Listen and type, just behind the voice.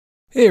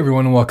Hey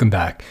everyone, and welcome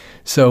back.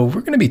 So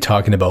we're going to be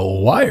talking about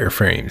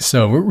wireframes.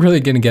 So we're really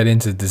going to get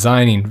into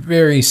designing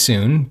very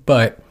soon,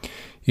 but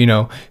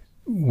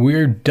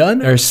we're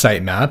done our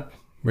sitemap,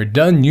 we're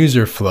done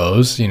user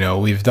flows,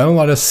 we've done a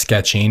lot of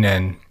sketching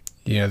and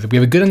we have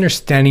a good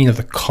understanding of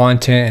the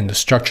content and the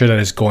structure that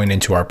is going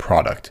into our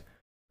product.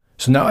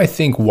 So now I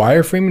think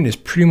wireframing is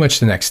pretty much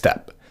the next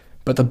step.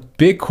 But the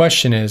big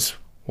question is,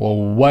 well,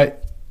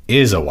 what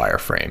is a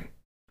wireframe?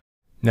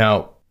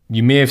 Now,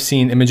 you may have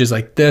seen images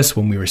like this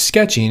when we were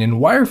sketching, and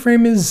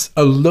wireframe is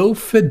a low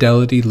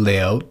fidelity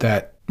layout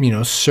that,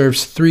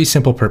 serves three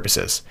simple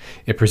purposes.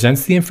 It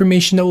presents the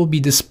information that will be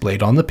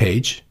displayed on the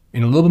page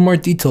in a little bit more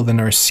detail than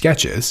our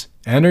sketches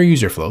and our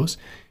user flows.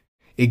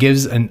 It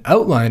gives an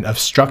outline of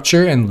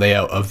structure and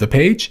layout of the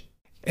page,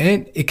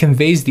 and it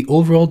conveys the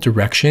overall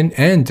direction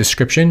and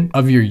description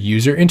of your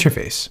user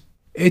interface.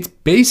 It's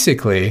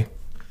basically,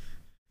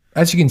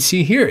 as you can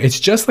see here, it's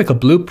just like a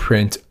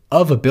blueprint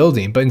of a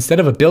building, but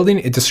instead of a building,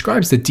 it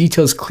describes the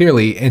details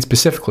clearly and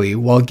specifically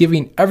while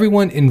giving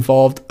everyone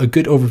involved a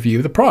good overview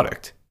of the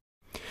product.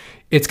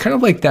 It's kind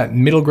of like that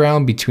middle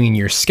ground between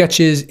your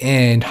sketches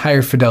and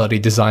higher fidelity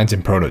designs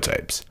and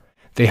prototypes.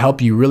 They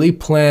help you really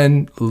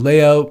plan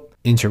layout,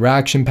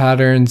 interaction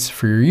patterns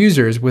for your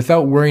users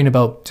without worrying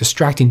about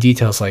distracting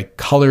details like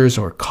colors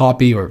or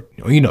copy or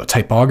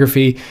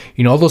typography.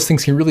 All those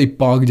things can really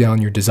bog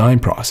down your design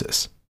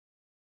process.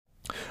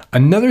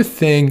 Another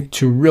thing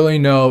to really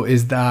know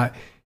is that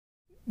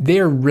they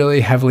are really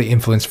heavily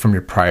influenced from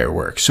your prior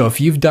work. So if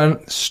you've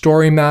done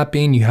story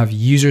mapping, you have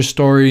user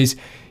stories,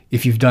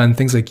 if you've done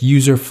things like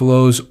user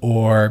flows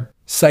or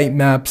site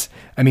maps,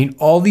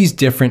 all these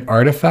different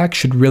artifacts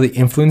should really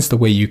influence the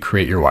way you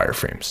create your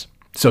wireframes.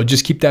 So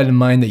just keep that in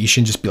mind, that you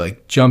shouldn't just be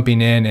like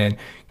jumping in and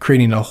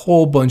creating a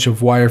whole bunch of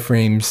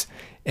wireframes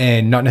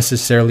and not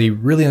necessarily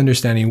really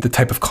understanding the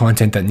type of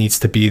content that needs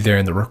to be there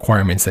and the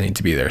requirements that need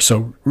to be there.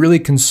 So really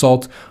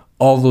consult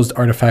all those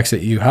artifacts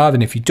that you have.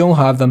 And if you don't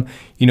have them,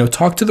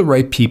 talk to the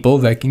right people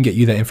that can get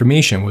you that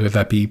information, whether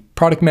that be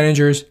product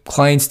managers,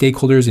 client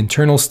stakeholders,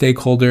 internal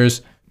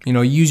stakeholders.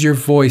 Use your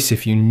voice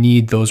if you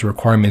need those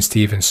requirements to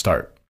even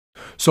start.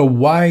 So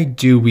why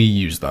do we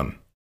use them?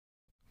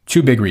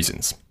 Two big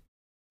reasons.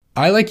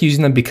 I like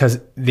using them because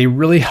they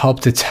really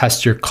help to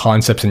test your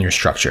concepts and your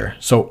structure.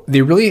 So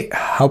they really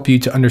help you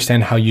to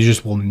understand how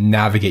users will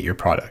navigate your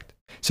product.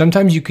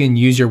 Sometimes you can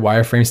use your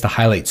wireframes to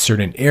highlight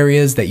certain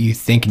areas that you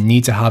think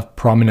need to have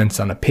prominence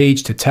on a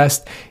page to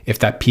test if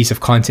that piece of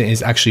content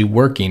is actually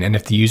working and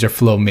if the user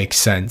flow makes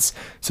sense.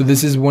 So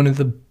this is one of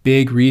the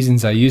big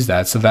reasons I use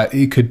that, so that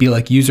it could be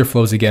like user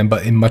flows again,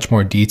 but in much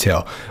more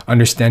detail.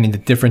 Understanding the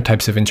different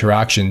types of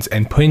interactions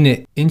and putting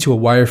it into a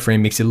wireframe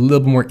makes it a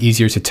little bit more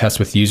easier to test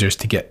with users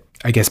to get,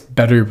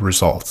 better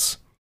results.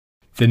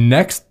 The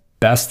next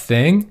best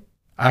thing,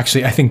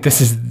 actually, I think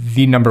this is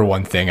the number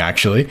one thing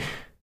actually,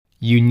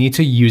 you need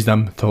to use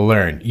them to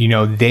learn.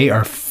 They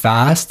are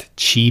fast,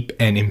 cheap,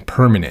 and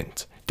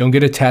impermanent. Don't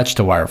get attached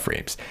to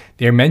wireframes.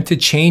 They're meant to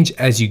change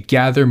as you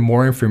gather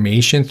more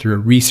information through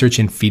research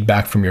and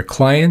feedback from your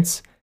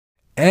clients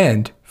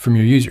and from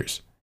your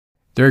users.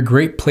 They're a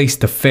great place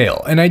to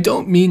fail, and I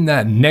don't mean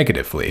that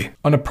negatively.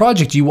 On a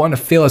project, you want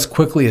to fail as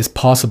quickly as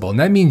possible, and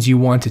that means you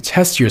want to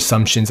test your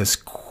assumptions as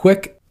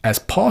quick as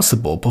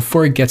possible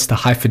before it gets to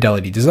high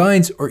fidelity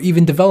designs or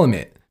even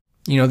development.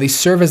 They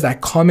serve as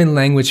that common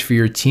language for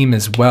your team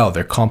as well.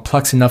 They're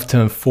complex enough to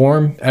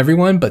inform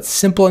everyone, but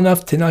simple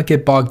enough to not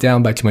get bogged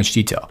down by too much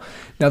detail.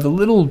 Now, the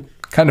little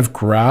kind of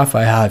graph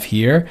I have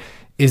here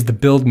is the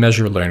build,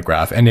 measure, learn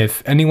graph. And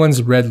if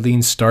anyone's read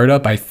Lean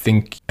Startup, I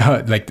think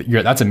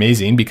that's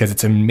amazing because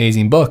it's an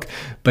amazing book.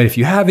 But if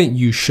you haven't,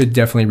 you should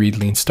definitely read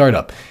Lean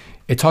Startup.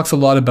 It talks a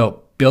lot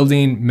about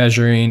building,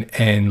 measuring,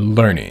 and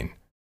learning.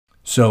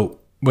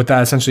 So what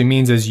that essentially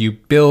means is you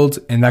build,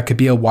 and that could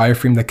be a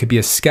wireframe, that could be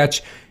a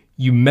sketch.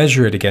 You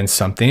measure it against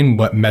something,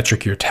 what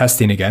metric you're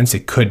testing against.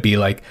 It could be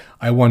like,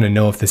 I want to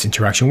know if this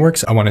interaction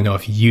works. I want to know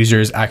if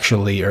users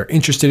actually are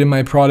interested in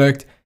my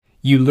product.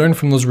 You learn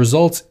from those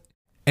results,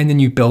 and then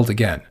you build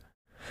again.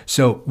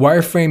 So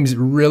wireframes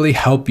really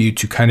help you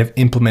to kind of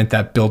implement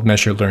that build,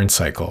 measure, learn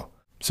cycle.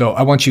 So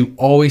I want you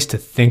always to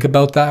think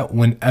about that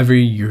whenever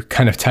you're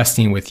kind of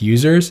testing with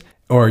users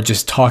or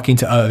just talking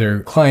to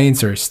other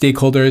clients or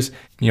stakeholders.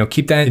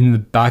 Keep that in the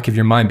back of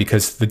your mind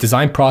because the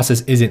design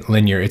process isn't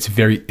linear. It's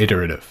very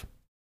iterative.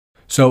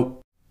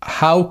 So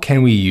how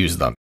can we use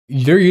them?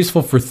 They're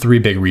useful for three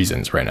big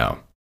reasons right now.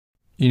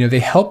 They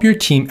help your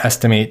team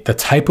estimate the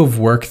type of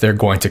work they're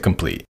going to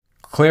complete.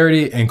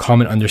 Clarity and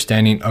common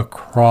understanding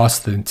across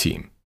the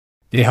team.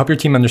 They help your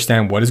team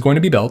understand what is going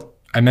to be built.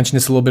 I mentioned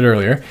this a little bit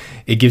earlier.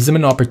 It gives them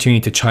an opportunity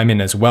to chime in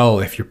as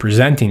well if you're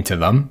presenting to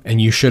them, and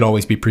you should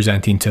always be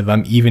presenting to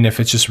them, even if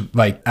it's just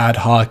like ad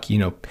hoc,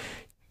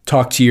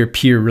 talk to your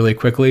peer really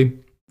quickly.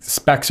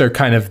 Specs are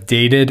kind of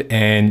dated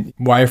and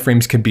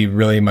wireframes can be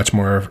really much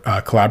more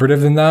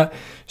collaborative than that.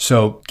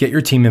 So get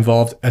your team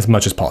involved as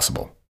much as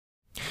possible.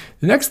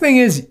 The next thing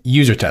is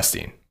user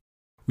testing.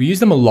 We use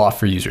them a lot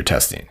for user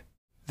testing.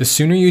 The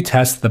sooner you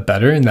test, the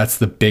better. And that's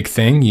the big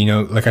thing.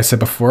 Like I said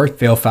before,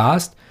 fail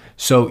fast.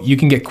 So you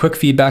can get quick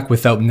feedback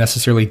without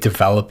necessarily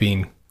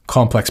developing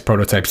complex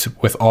prototypes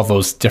with all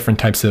those different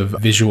types of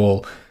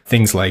visual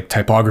things like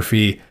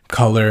typography,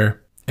 color,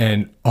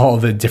 and all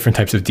the different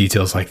types of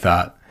details like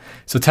that.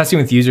 So testing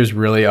with users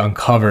really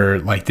uncover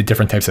like the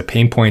different types of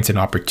pain points and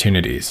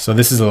opportunities. So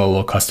this is a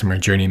little customer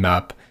journey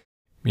map.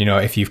 You know,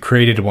 if you've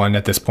created one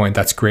at this point,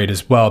 that's great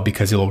as well,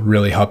 because it'll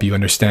really help you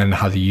understand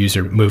how the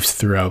user moves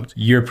throughout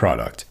your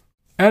product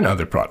and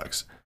other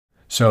products.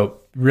 So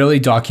really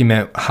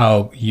document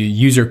how your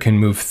user can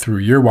move through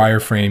your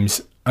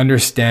wireframes,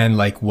 understand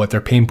like what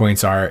their pain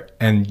points are.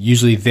 And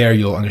usually there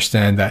you'll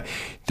understand that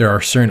there are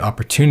certain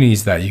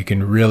opportunities that you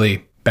can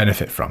really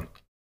benefit from.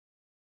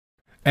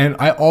 And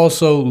I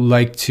also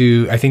like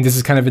to, I think this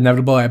is kind of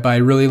inevitable, but I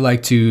really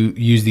like to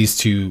use these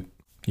to,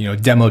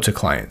 demo to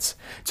clients.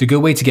 It's a good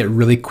way to get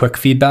really quick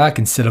feedback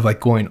instead of like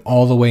going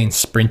all the way and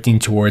sprinting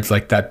towards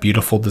like that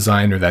beautiful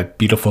design or that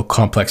beautiful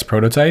complex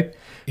prototype.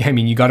 I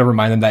mean, you got to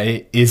remind them that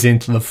it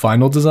isn't the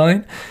final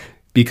design,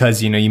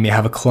 because, you may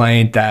have a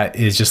client that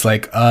is just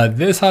like,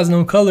 this has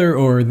no color,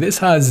 or this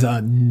has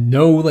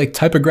no like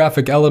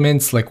typographic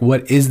elements. Like,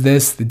 what is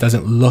this? It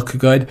doesn't look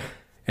good.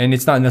 And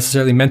it's not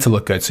necessarily meant to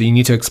look good. So you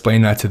need to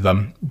explain that to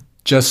them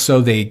just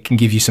so they can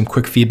give you some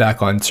quick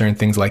feedback on certain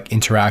things like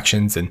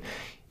interactions and,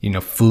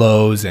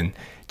 flows and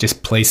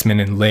just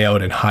placement and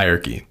layout and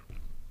hierarchy.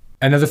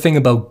 Another thing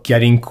about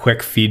getting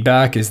quick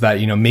feedback is that,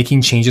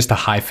 making changes to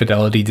high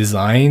fidelity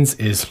designs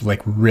is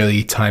like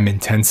really time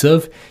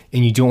intensive,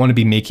 and you don't want to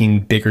be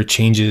making bigger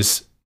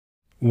changes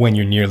when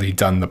you're nearly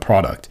done the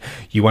product.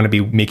 You want to be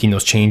making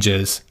those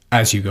changes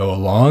as you go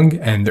along,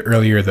 and the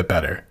earlier the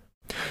better.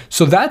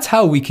 So that's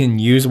how we can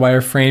use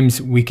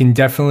wireframes. We can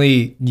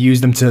definitely use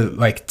them to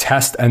like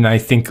test. And I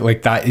think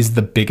like that is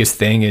the biggest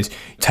thing, is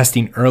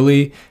testing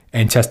early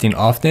and testing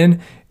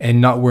often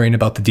and not worrying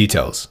about the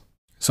details.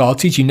 So I'll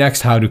teach you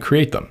next how to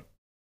create them.